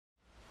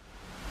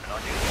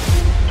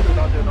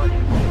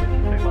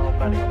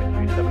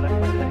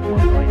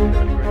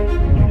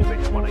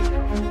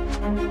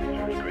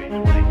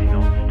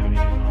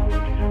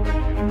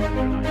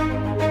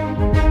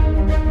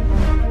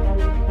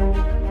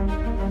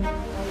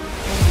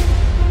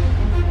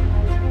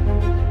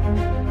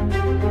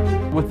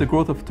the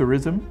growth of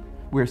tourism,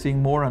 we're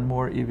seeing more and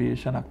more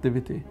aviation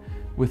activity.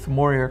 With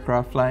more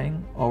aircraft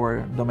flying,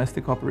 our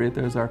domestic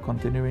operators are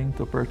continuing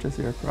to purchase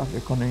aircraft,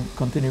 they're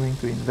continuing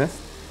to invest,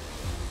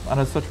 and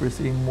as such we're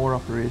seeing more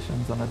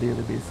operations on a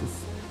daily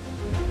basis.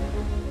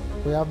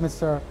 We have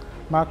Mr.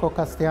 Marco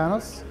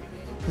Castellanos.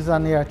 He's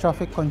an air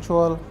traffic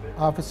control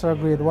officer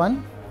grade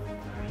 1,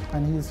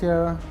 and he's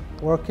here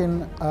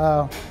working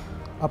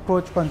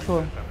approach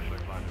control.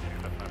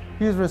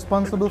 He's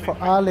responsible for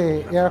all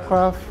the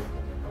aircraft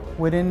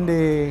within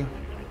the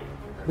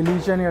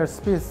Belizean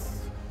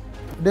airspace.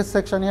 This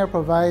section here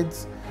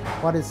provides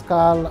what is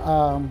called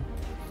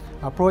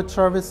approach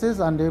services,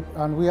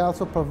 and we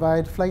also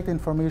provide flight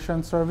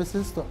information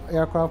services to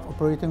aircraft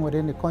operating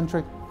within the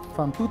country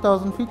from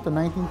 2,000 feet to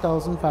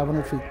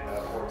 19,500 feet.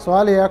 So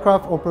all the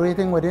aircraft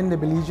operating within the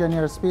Belizean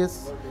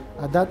airspace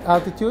at that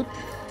altitude,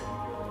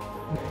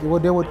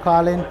 they would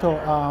call into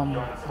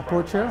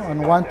approach here on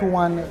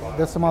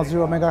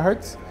 121.0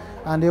 megahertz,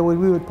 and we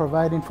would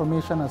provide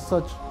information as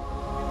such.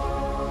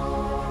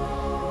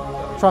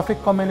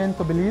 Traffic coming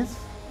into Belize,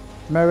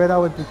 Merida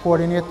would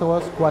coordinate to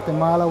us,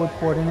 Guatemala would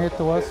coordinate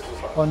to us,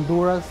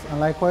 Honduras,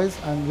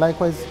 and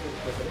likewise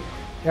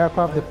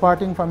aircraft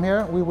departing from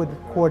here, we would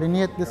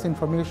coordinate this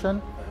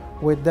information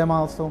with them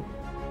also.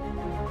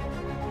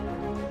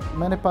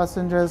 Many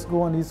passengers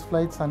go on these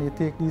flights and they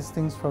take these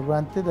things for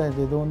granted and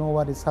they don't know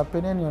what is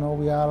happening. You know,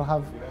 we all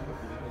have,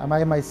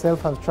 I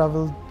myself have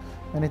traveled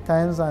many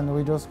times, and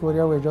we just go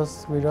there, we're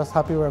just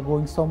happy we're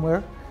going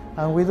somewhere,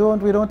 and we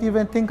don't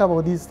even think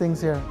about these things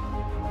here.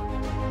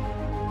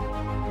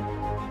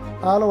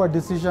 All our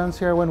decisions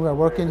here when we're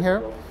working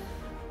here,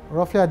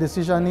 roughly a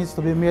decision needs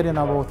to be made in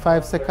about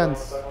 5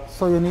 seconds.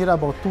 So you need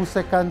about 2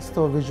 seconds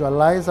to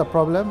visualize a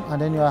problem, and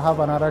then you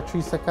have another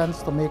 3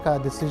 seconds to make a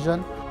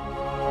decision.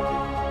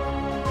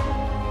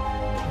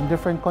 In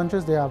different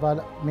countries, they have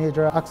had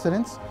major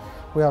accidents.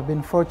 We have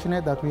been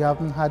fortunate that we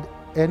haven't had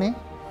any.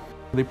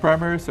 The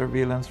primary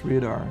surveillance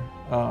radar,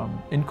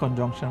 in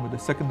conjunction with the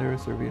secondary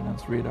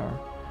surveillance radar,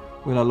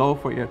 will allow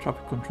for air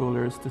traffic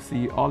controllers to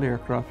see all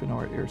aircraft in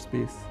our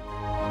airspace.